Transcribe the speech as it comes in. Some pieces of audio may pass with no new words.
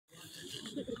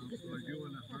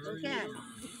Look at.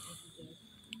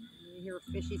 You hear a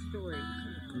fishy story.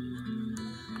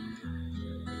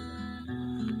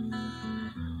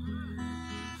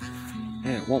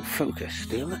 Yeah, it won't focus,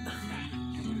 still it?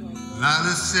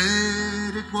 Lila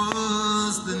said it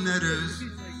was the netters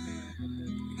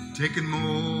taking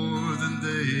more than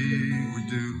they would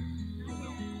do.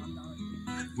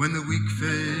 When the weak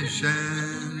fish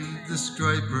and the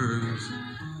stripers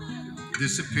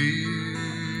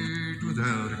disappeared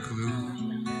without a clue.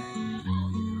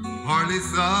 Hardly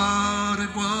thought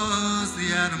it was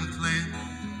the atom plant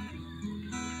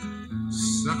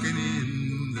sucking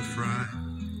in the fry,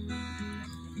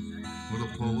 or the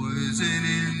poison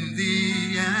in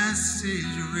the acid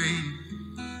rain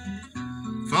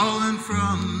falling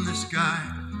from the sky.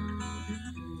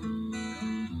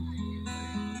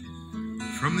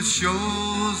 From the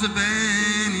shores of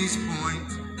Annie's Point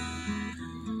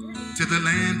to the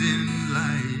landing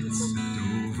lights at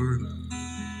Dover,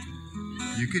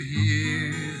 you could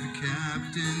hear the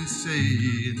captain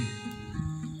saying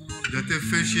that their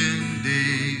fishing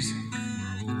days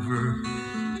were over.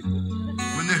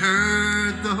 When they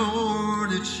heard the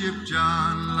Hornet ship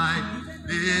John Light,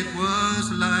 it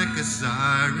was like a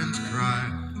siren's cry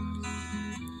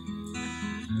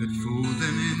that fooled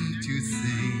them into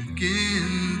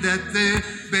thinking that their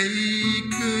baby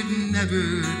could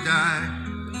never die.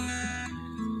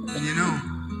 And you know,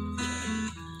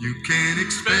 you can't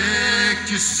expect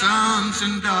your sons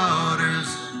and daughters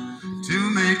to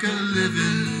make a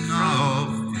living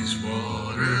off these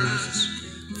waters.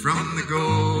 From the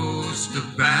ghost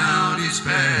of bounties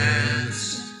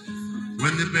past,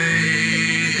 when the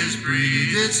bay has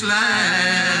breathed its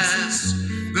last,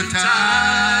 the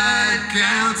tide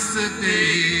counts the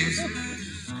days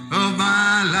of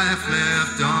my life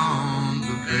left on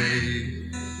the bay.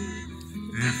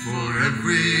 And for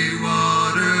every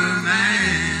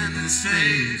waterman that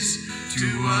stays,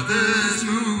 two others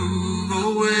move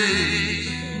away.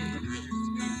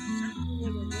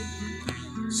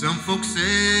 Some folks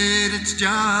said it's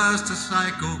just a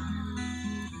cycle.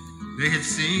 They had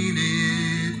seen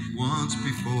it once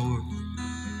before.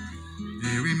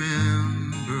 They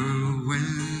remember when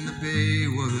the bay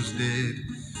was dead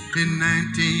in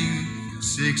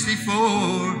 1964.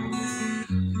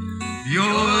 The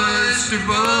oyster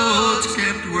boats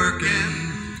kept working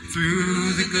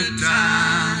through the good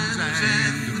times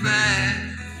and the bad,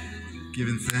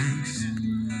 giving thanks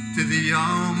to the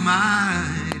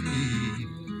Almighty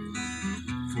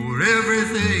for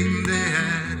everything they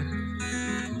had.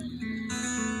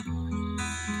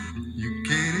 You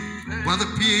can't, while the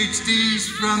PhDs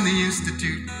from the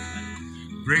Institute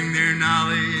bring their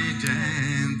knowledge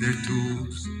and their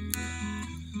tools,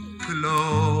 the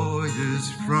lawyers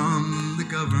from the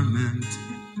government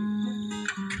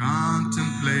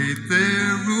contemplate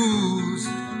their rules,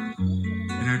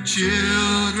 and our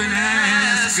children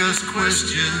ask us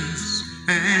questions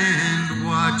and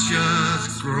watch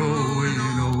us growing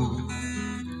old.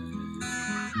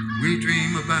 We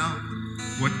dream about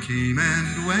what came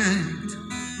and went,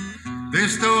 their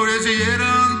stories are yet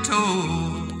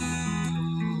untold.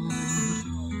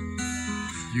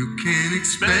 You can't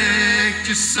expect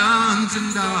your sons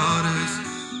and daughters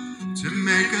to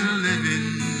make a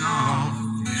living off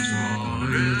these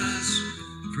waters.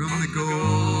 From the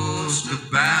ghost of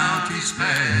bounties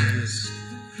past,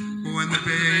 when the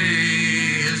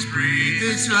bay has breathed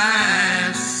its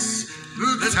last,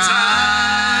 the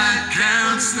tide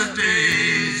counts the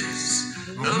days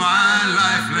of my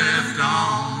life left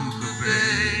on the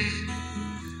bay.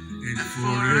 And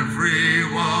for every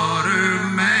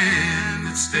waterman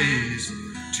that stays,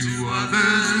 two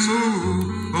others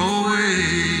move away.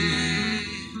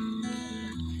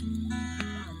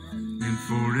 And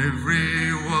for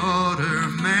every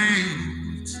waterman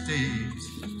that stays,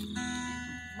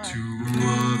 two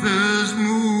others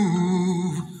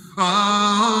move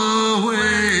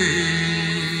away.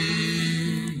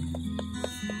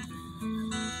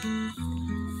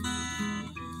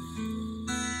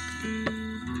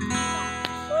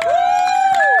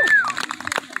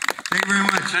 Thank you very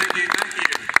much. Thank you.